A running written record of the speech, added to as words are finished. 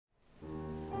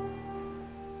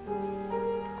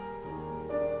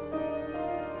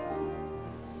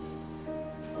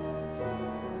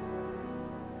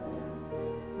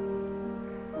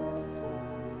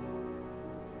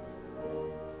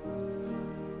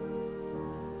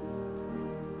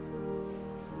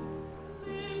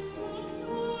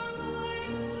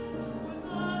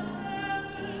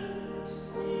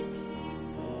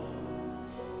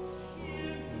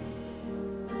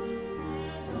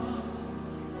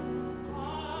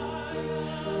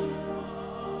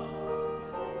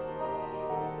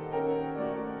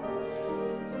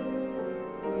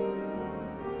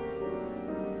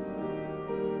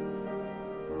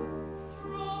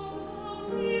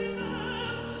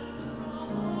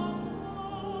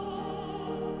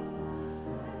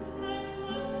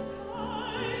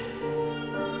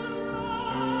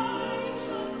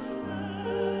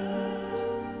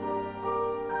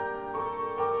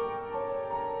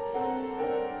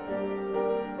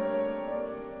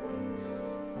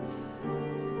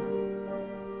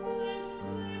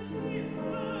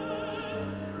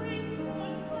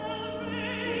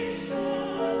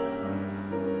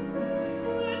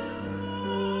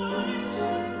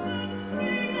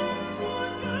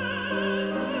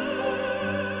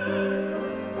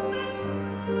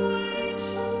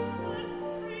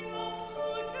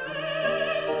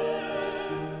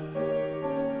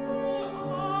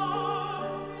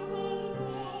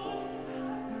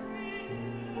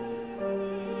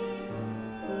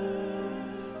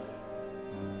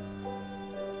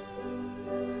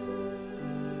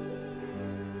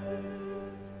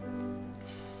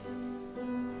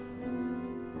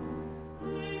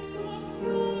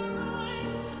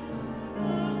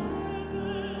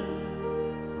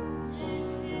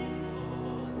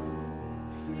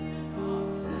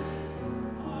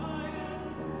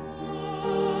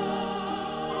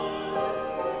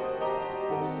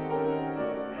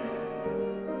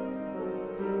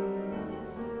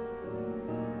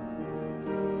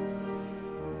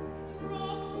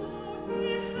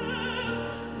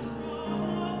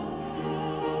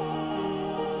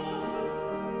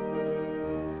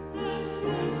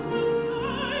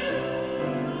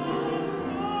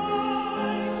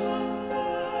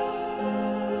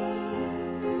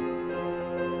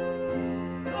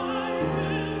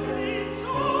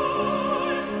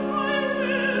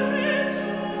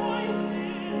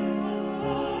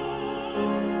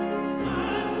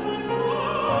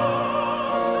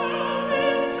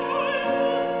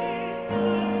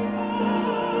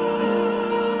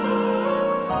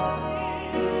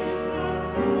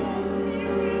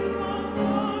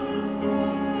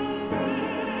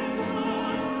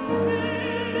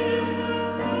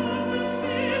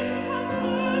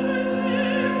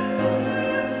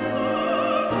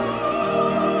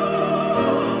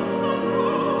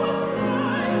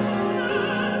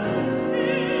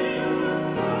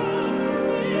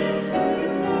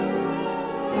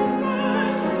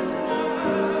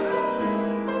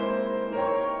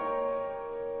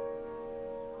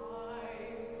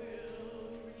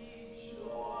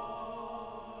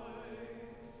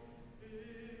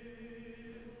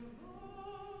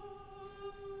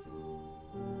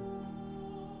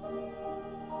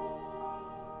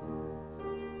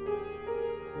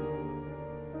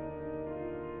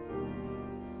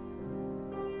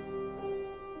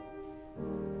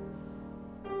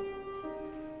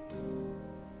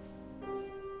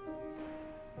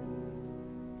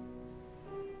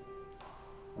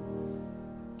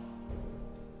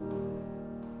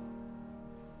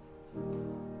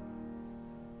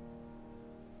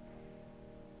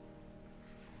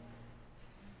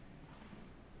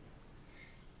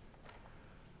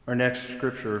Our next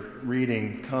scripture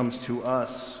reading comes to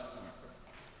us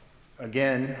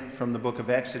again from the book of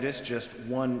Exodus, just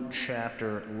one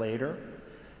chapter later,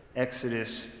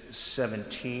 Exodus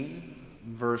 17,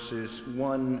 verses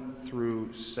 1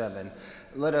 through 7.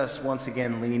 Let us once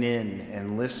again lean in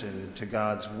and listen to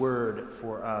God's word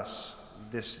for us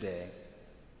this day.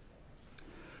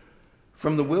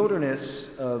 From the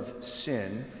wilderness of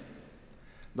Sin,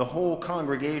 the whole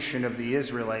congregation of the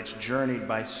Israelites journeyed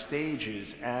by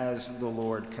stages as the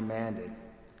Lord commanded.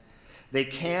 They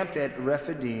camped at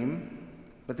Rephidim,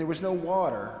 but there was no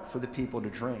water for the people to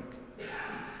drink.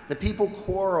 The people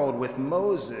quarreled with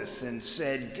Moses and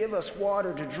said, "Give us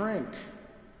water to drink."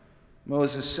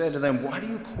 Moses said to them, "Why do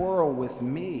you quarrel with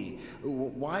me?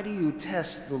 Why do you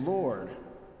test the Lord?"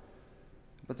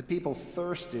 But the people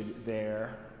thirsted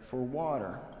there for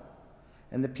water.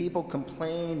 And the people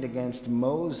complained against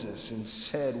Moses and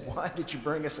said, "Why did you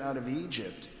bring us out of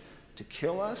Egypt? To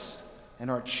kill us and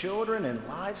our children and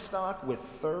livestock with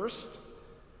thirst?"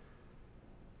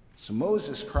 So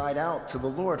Moses cried out to the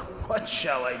Lord, "What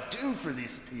shall I do for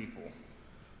these people?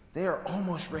 They are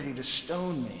almost ready to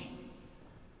stone me."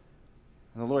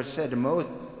 And the Lord said to Moses,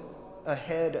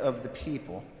 ahead of the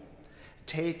people,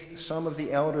 "Take some of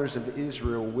the elders of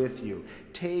Israel with you.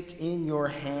 Take in your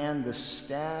hand the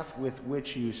staff with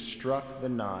which you struck the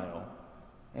Nile,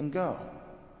 and go.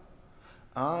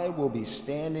 I will be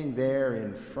standing there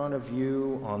in front of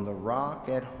you on the rock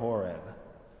at Horeb.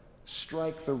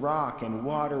 Strike the rock, and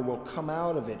water will come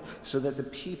out of it, so that the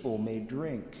people may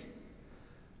drink."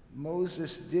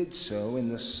 Moses did so in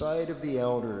the sight of the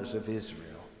elders of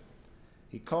Israel.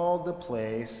 He called the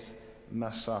place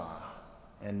Massah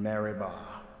and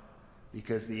Meribah,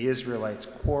 because the Israelites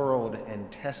quarreled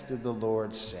and tested the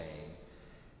Lord, saying,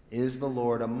 "Is the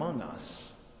Lord among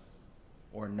us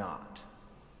or not?"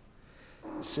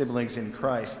 Siblings in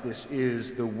Christ, this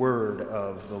is the word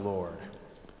of the Lord.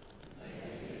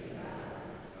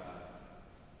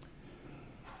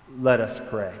 Let us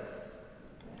pray.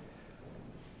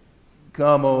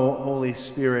 Come, O Holy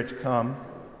Spirit, come.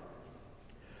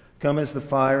 Come as the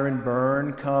fire and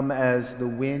burn, come as the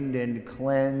wind and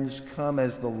cleanse, come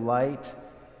as the light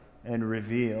and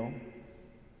reveal.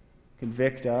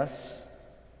 Convict us,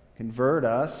 convert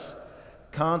us,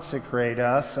 consecrate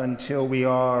us until we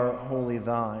are wholly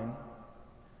thine.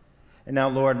 And now,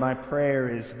 Lord, my prayer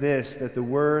is this, that the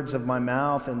words of my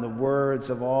mouth and the words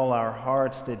of all our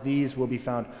hearts, that these will be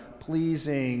found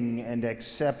pleasing and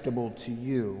acceptable to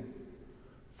you,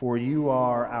 for you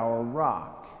are our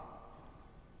rock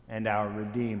and our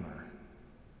Redeemer.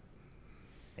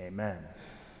 Amen.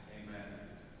 Amen.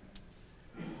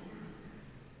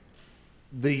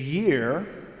 The year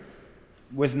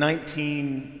was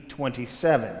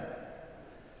 1927.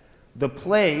 The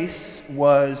place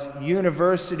was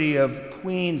University of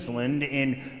Queensland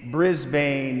in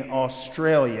Brisbane,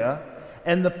 Australia,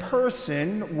 and the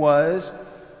person was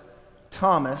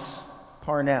Thomas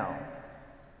Parnell,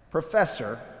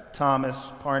 Professor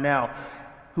Thomas Parnell,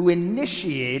 who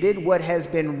initiated what has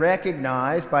been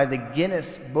recognized by the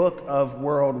Guinness Book of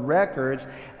World Records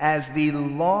as the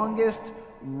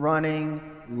longest-running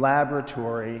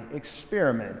laboratory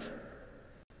experiment.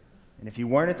 And if you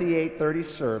weren't at the 8:30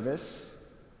 service,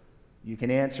 you can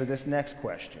answer this next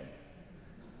question.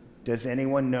 Does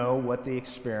anyone know what the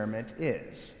experiment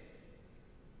is?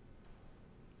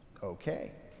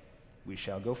 Okay, we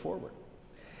shall go forward.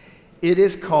 It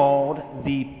is called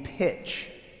the pitch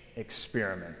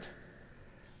experiment.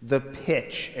 The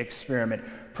pitch experiment.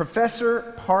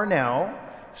 Professor Parnell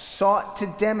sought to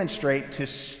demonstrate to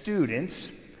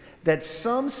students that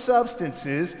some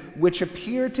substances which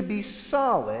appear to be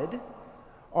solid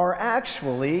are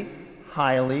actually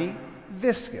highly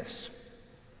viscous.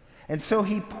 And so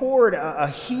he poured a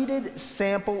heated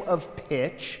sample of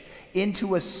pitch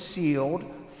into a sealed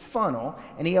funnel,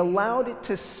 and he allowed it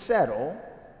to settle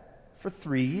for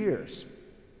 3 years.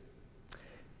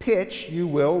 Pitch, you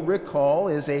will recall,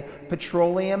 is a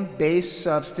petroleum-based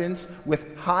substance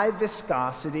with high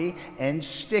viscosity and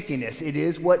stickiness. It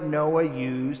is what Noah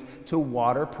used to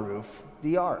waterproof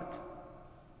the ark.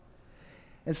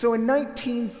 And so in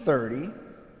 1930,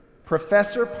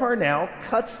 Professor Parnell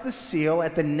cuts the seal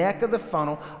at the neck of the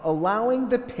funnel, allowing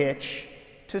the pitch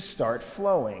to start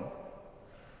flowing.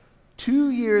 2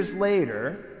 years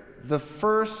later, the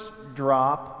first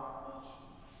drop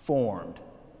formed.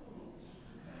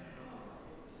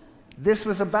 This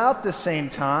was about the same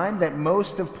time that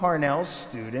most of Parnell's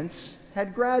students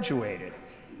had graduated.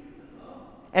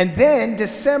 And then,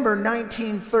 December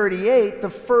 1938, the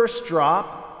first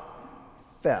drop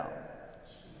fell.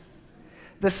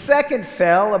 The second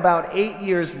fell about 8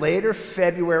 years later,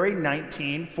 February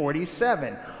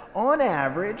 1947. On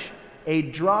average, a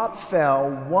drop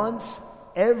fell once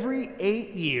every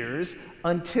 8 years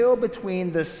until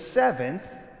between the 7th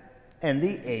and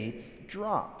the 8th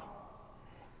drop.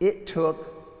 It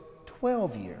took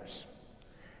 12 years.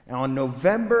 And on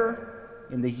November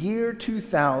in the year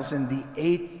 2000, the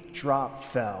 8th drop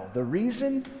fell. The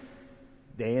reason?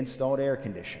 They installed air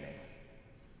conditioning.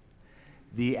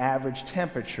 The average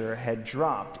temperature had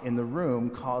dropped in the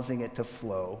room, causing it to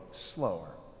flow slower.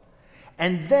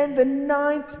 And then the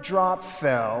 9th drop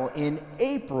fell in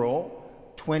April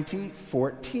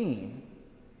 2014.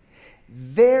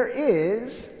 There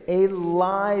is a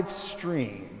live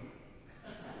stream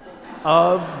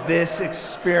of this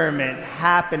experiment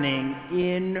happening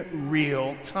in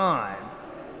real time.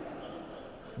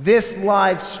 This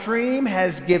live stream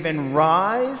has given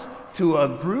rise to a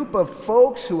group of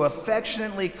folks who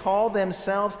affectionately call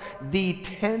themselves the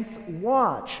 10th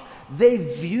Watch. They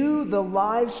view the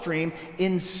live stream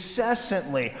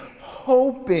incessantly,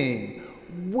 hoping,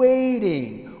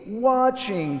 waiting,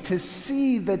 watching to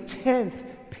see the 10th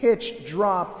pitch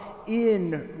drop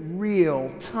in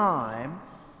real time.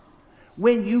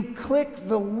 When you click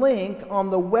the link on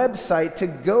the website to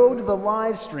go to the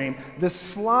live stream, the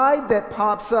slide that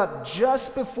pops up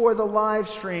just before the live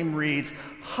stream reads,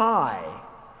 "Hi,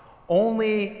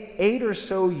 only 8 or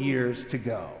so years to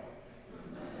go."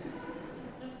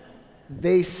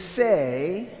 They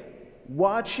say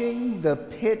watching the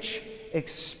pitch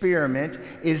experiment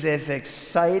is as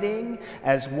exciting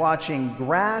as watching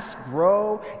grass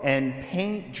grow and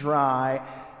paint dry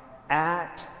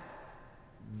at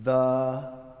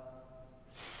the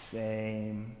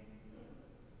same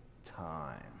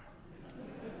time.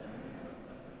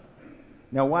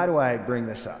 Now, why do I bring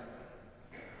this up?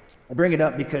 I bring it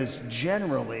up because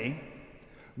generally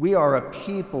we are a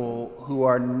people who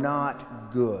are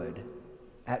not good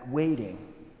at waiting.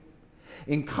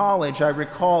 In college, I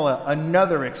recall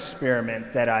another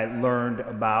experiment that I learned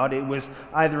about. It was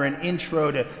either an intro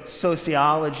to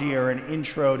sociology or an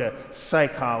intro to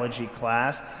psychology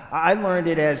class. I learned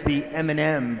it as the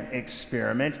M&M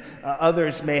experiment.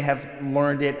 Others may have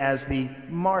learned it as the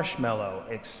marshmallow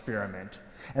experiment.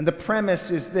 And the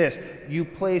premise is this: you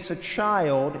place a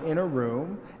child in a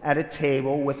room at a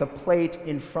table with a plate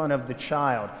in front of the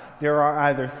child. There are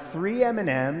either 3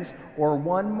 M&Ms or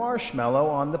 1 marshmallow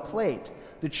on the plate.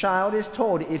 The child is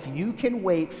told, if you can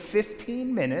wait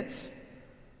 15 minutes,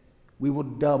 we will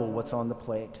double what's on the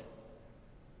plate.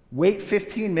 Wait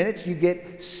 15 minutes, you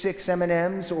get 6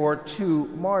 M&Ms or 2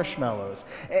 marshmallows.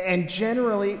 And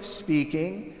generally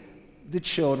speaking, the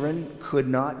children could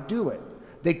not do it.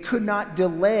 They could not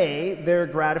delay their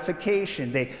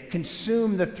gratification. They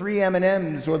consumed the 3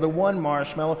 M&Ms or the 1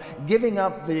 marshmallow, giving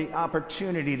up the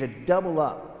opportunity to double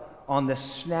up on the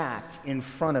snack in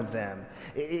front of them.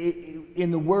 In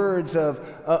the words of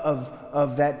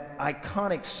that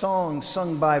iconic song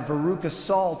sung by Veruca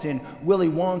Salt in Willy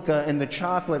Wonka and the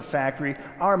Chocolate Factory,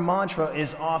 our mantra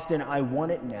is often, "I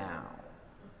want it now."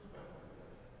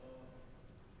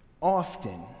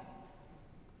 Often,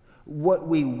 what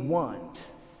we want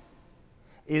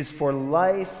is for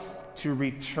life to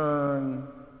return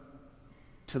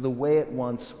to the way it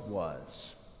once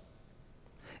was.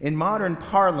 In modern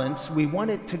parlance, we want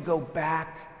it to go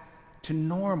back to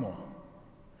normal.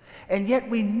 And yet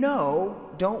we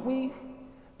know, don't we,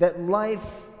 that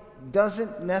life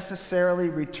doesn't necessarily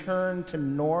return to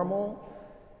normal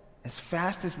as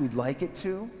fast as we'd like it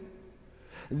to.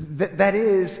 That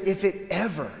is, if it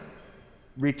ever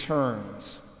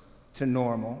returns to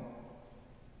normal.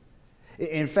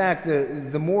 In fact,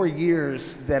 the more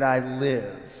years that I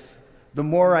live, the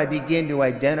more I begin to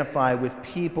identify with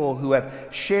people who have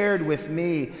shared with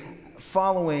me,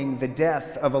 following the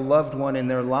death of a loved one in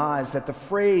their lives, that the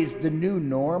phrase "the new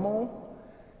normal,"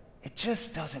 it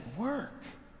just doesn't work.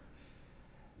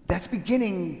 That's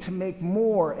beginning to make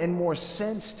more and more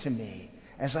sense to me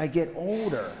as I get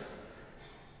older.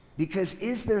 Because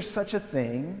is there such a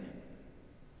thing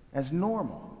as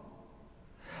normal?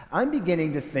 I'm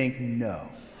beginning to think no.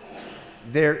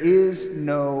 There is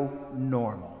no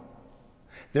normal.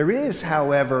 There is,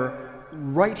 however,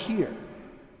 right here,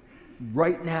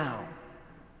 right now,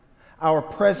 our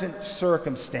present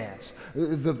circumstance,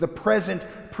 the present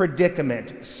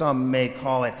predicament, some may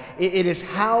call it. It is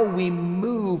how we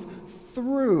move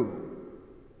through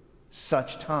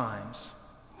such times.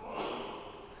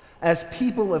 As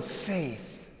people of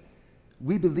faith,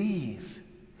 we believe.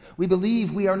 We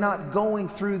believe we are not going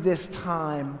through this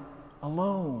time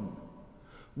alone.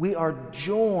 We are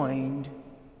joined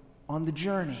on the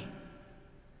journey.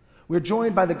 We're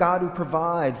joined by the God who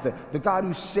provides, the God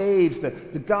who saves, the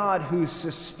God who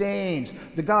sustains,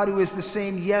 the God who is the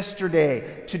same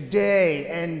yesterday, today,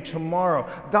 and tomorrow.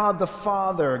 God the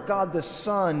Father, God the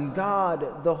Son,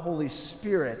 God the Holy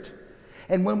Spirit.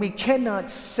 And when we cannot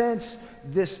sense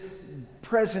this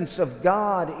presence of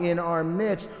God in our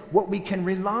midst, what we can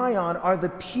rely on are the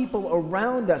people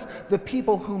around us, the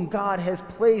people whom God has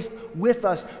placed with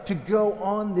us to go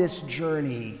on this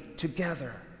journey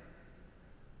together.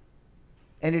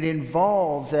 And it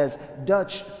involves, as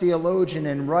Dutch theologian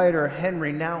and writer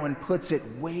Henry Nouwen puts it,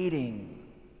 waiting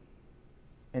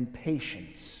and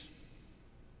patience.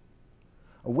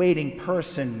 A waiting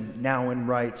person, Nouwen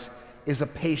writes, is a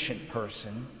patient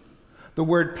person. The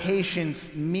word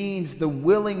patience means the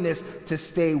willingness to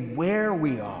stay where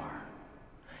we are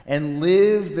and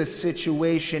live the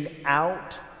situation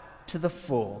out to the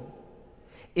full,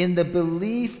 in the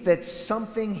belief that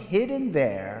something hidden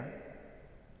there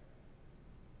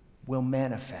will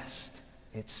manifest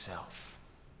itself.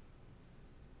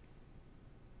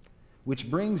 Which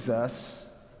brings us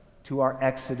to our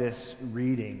Exodus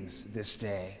readings this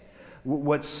day,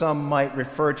 what some might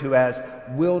refer to as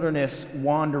wilderness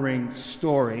wandering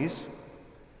stories.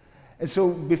 And so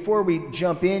before we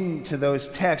jump into those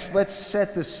texts, let's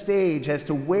set the stage as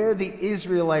to where the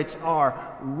Israelites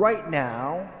are right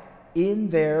now in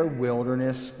their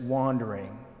wilderness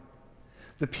wandering.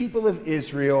 The people of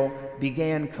Israel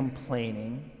began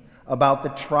complaining about the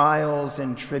trials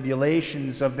and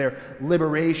tribulations of their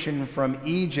liberation from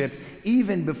Egypt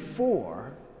even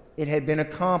before it had been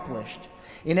accomplished.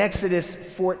 In Exodus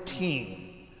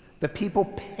 14, the people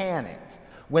panic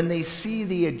when they see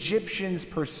the Egyptians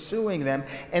pursuing them,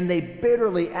 and they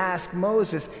bitterly ask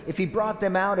Moses if he brought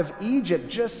them out of Egypt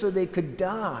just so they could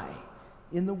die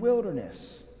in the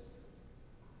wilderness.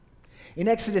 In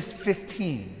Exodus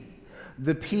 15,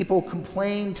 the people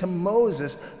complain to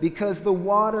Moses because the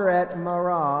water at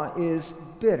Marah is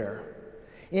bitter.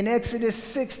 In Exodus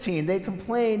 16, they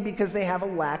complain because they have a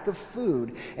lack of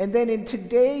food. And then in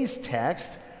today's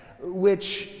text,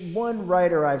 which one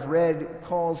writer I've read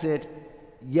calls it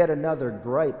yet another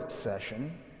gripe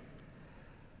session,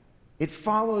 it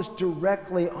follows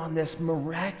directly on this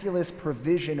miraculous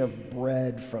provision of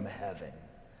bread from heaven,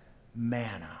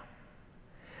 manna.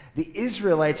 The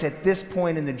Israelites at this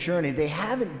point in the journey, they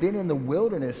haven't been in the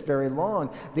wilderness very long.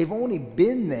 They've only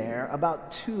been there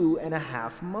about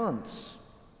 2.5 months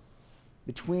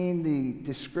between the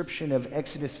description of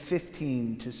Exodus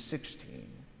 15 to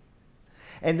 16.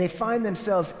 And they find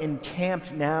themselves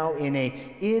encamped now in an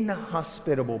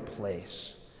inhospitable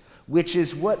place, which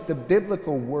is what the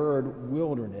biblical word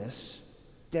wilderness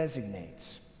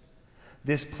designates.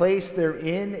 This place they're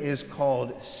in is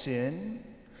called Sin.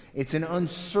 It's an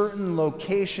uncertain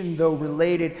location, though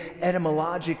related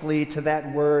etymologically to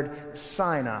that word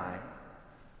Sinai.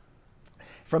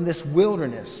 From this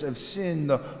wilderness of Sin,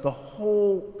 the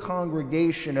whole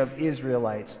congregation of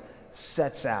Israelites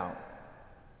sets out.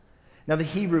 Now, the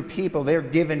Hebrew people, they're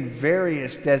given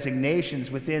various designations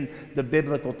within the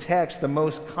biblical text, the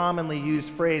most commonly used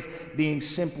phrase being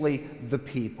simply the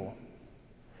people.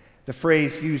 The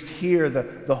phrase used here,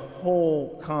 the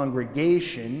whole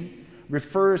congregation,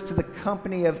 refers to the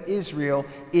company of Israel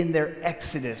in their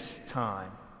Exodus time.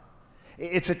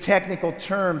 It's a technical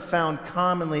term found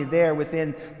commonly there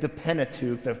within the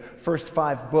Pentateuch, the first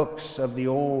 5 books of the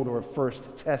Old or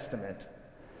First Testament.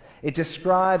 It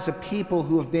describes a people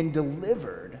who have been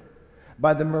delivered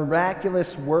by the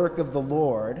miraculous work of the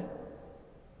Lord,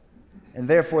 and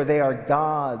therefore they are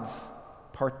God's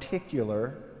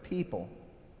particular people.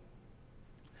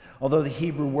 Although the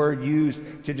Hebrew word used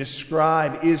to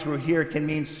describe Israel here can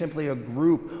mean simply a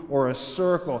group or a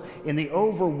circle, in the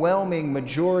overwhelming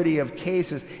majority of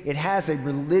cases, it has a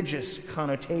religious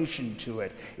connotation to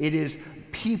it. It is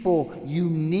people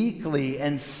uniquely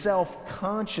and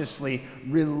self-consciously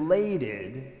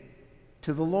related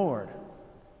to the Lord.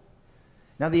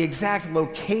 Now, the exact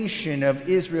location of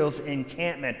Israel's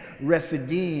encampment,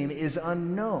 Rephidim, is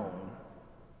unknown.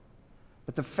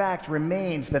 But the fact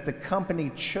remains that the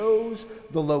company chose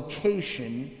the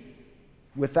location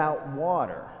without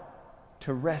water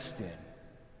to rest in.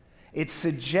 It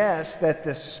suggests that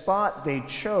the spot they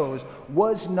chose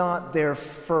was not their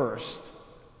first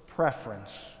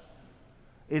preference.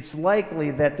 It's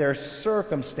likely that their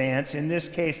circumstance, in this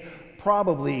case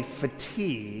probably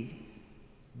fatigue,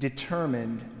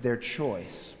 determined their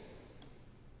choice.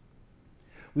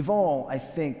 We've all, I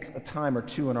think, a time or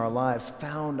two in our lives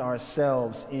found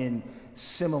ourselves in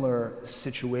similar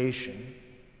situation.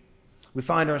 We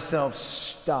find ourselves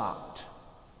stopped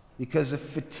because of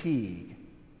fatigue,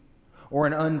 or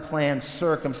an unplanned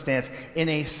circumstance in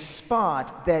a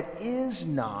spot that is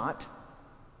not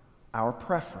our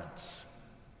preference.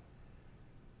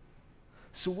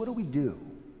 So what do we do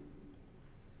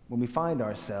when we find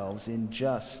ourselves in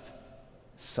just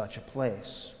such a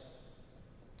place?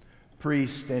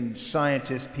 Priest and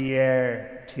scientist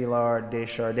Pierre Teilhard de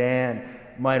Chardin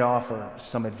might offer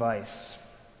some advice.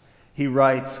 He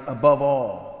writes, above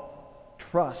all,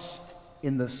 trust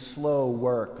in the slow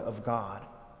work of God.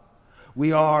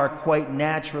 We are quite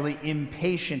naturally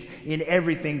impatient in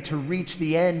everything to reach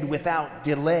the end without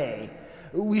delay.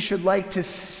 We should like to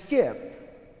skip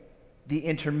the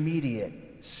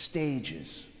intermediate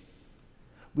stages.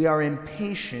 We are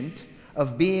impatient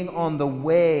of being on the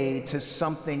way to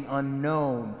something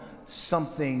unknown,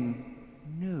 something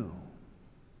new.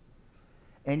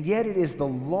 And yet it is the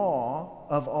law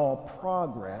of all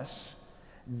progress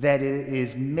that it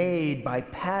is made by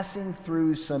passing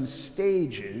through some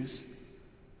stages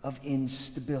of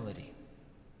instability,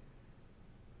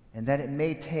 and that it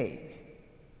may take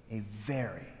a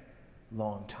very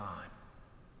long time.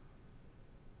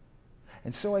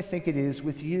 And so I think it is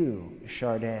with you,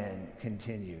 Chardin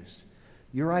continues.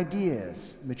 Your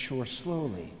ideas mature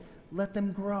slowly. Let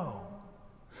them grow.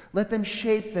 Let them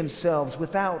shape themselves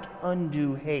without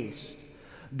undue haste.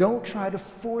 Don't try to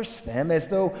force them as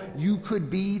though you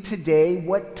could be today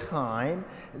what time,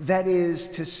 that is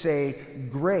to say,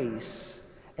 grace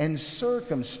and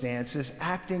circumstances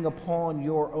acting upon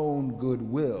your own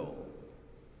goodwill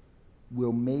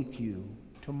will make you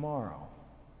tomorrow.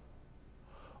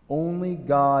 Only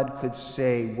God could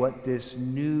say what this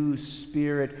new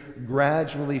spirit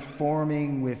gradually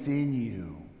forming within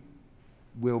you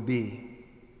will be.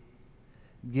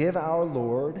 Give our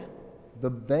Lord the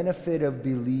benefit of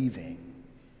believing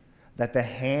that the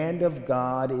hand of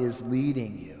God is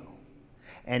leading you,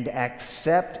 and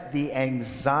accept the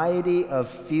anxiety of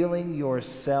feeling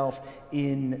yourself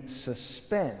in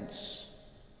suspense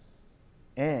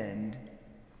and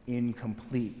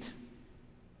incomplete.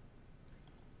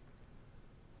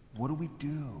 What do we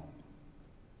do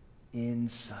in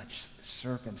such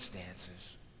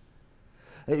circumstances?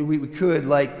 We could,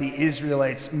 like the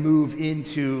Israelites, move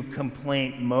into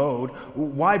complaint mode.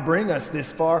 Why bring us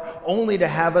this far only to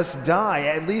have us die?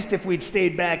 At least if we'd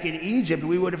stayed back in Egypt,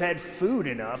 we would have had food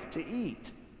enough to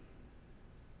eat.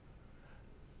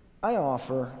 I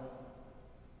offer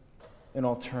an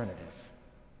alternative.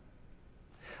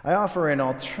 I offer an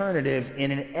alternative in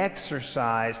an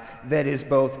exercise that is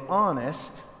both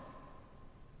honest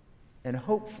and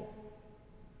hopeful.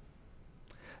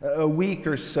 A week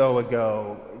or so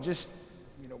ago, just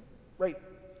right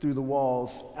through the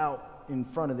walls, out in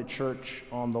front of the church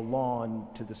on the lawn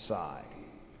to the side,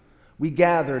 we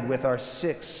gathered with our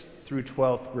 6th through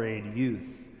 12th grade youth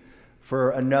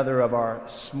for another of our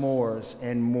s'mores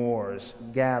and mores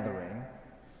gathering.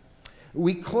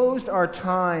 We closed our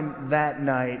time that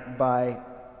night by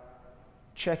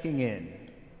checking in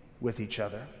with each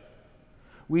other.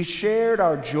 We shared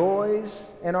our joys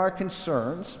and our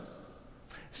concerns.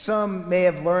 Some may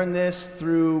have learned this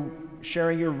through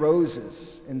sharing your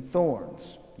roses and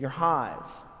thorns, your highs,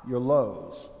 your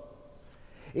lows.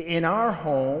 In our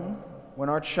home, when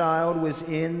our child was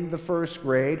in the 1st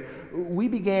grade, we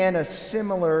began a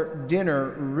similar dinner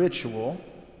ritual.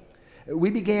 We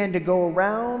began to go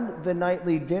around the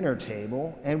nightly dinner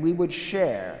table, and we would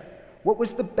share what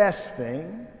was the best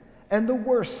thing and the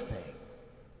worst thing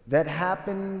that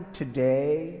happened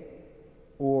today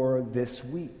or this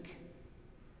week.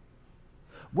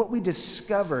 What we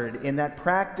discovered in that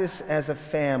practice as a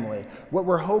family, what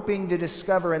we're hoping to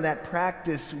discover in that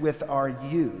practice with our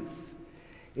youth,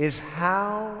 is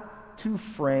how to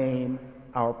frame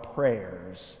our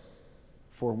prayers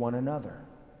for one another.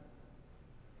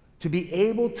 To be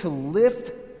able to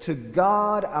lift to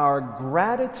God our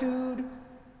gratitude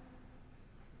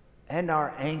and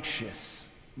our anxious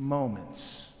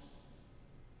moments.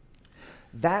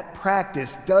 That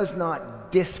practice does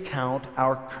not discount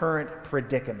our current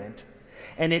predicament,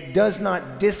 and it does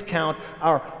not discount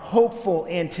our hopeful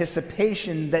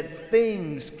anticipation that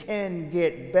things can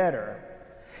get better.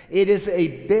 It is a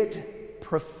bit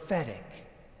prophetic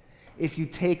if you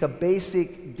take a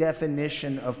basic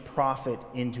definition of prophet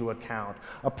into account.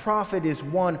 A prophet is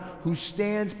one who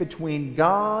stands between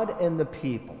God and the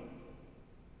people,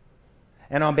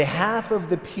 and on behalf of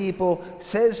the people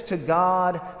says to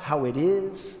God how it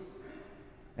is,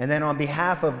 and then on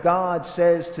behalf of God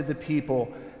says to the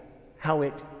people how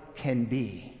it can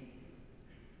be.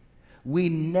 We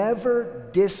never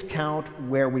discount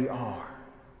where we are.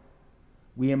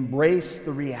 We embrace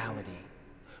the reality.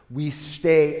 We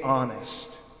stay honest.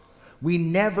 We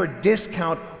never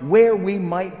discount where we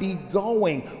might be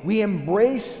going. We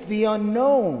embrace the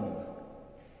unknown.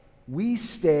 We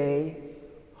stay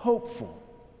hopeful.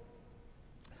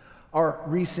 Our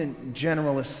recent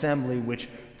General Assembly, which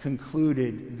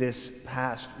concluded this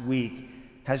past week,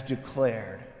 has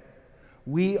declared,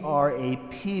 we are a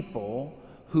people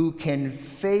who can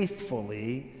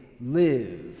faithfully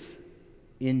live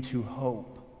into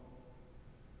hope.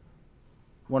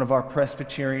 One of our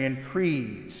Presbyterian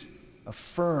creeds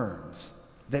affirms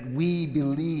that we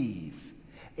believe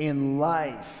in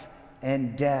life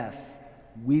and death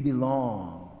we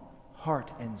belong,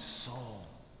 heart and soul,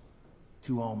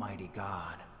 to Almighty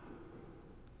God.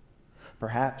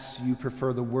 Perhaps you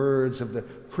prefer the words of the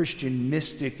Christian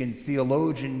mystic and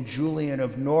theologian Julian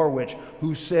of Norwich,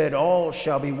 who said, all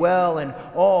shall be well, and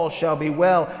all shall be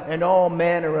well, and all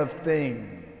manner of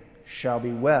things shall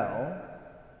be well.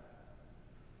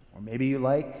 Or maybe you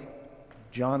like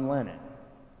John Lennon,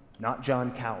 not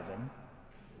John Calvin,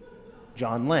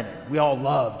 John Lennon. We all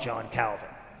love John Calvin.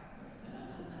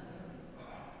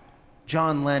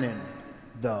 John Lennon,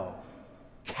 though,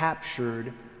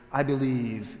 captured, I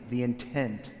believe, the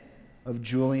intent of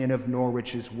Julian of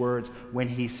Norwich's words when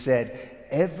he said,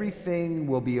 everything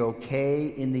will be okay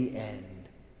in the end.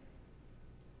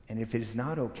 And if it is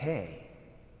not okay,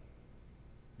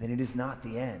 then it is not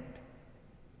the end.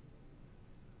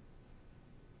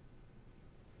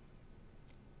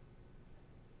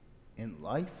 In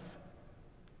life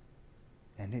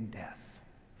and in death,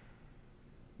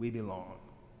 we belong,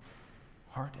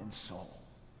 heart and soul,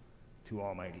 to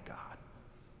Almighty God.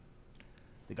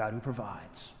 The God who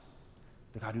provides,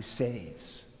 the God who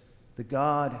saves, the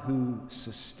God who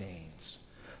sustains,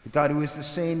 the God who is the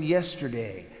same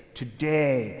yesterday,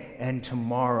 today, and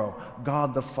tomorrow,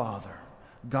 God the Father,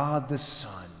 God the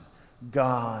Son,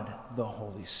 God the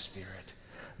Holy Spirit,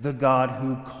 the God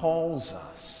who calls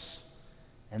us,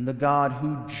 and the God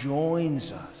who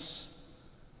joins us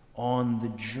on the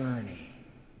journey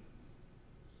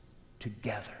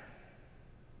together.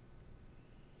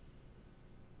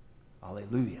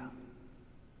 Alleluia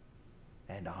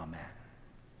and amen.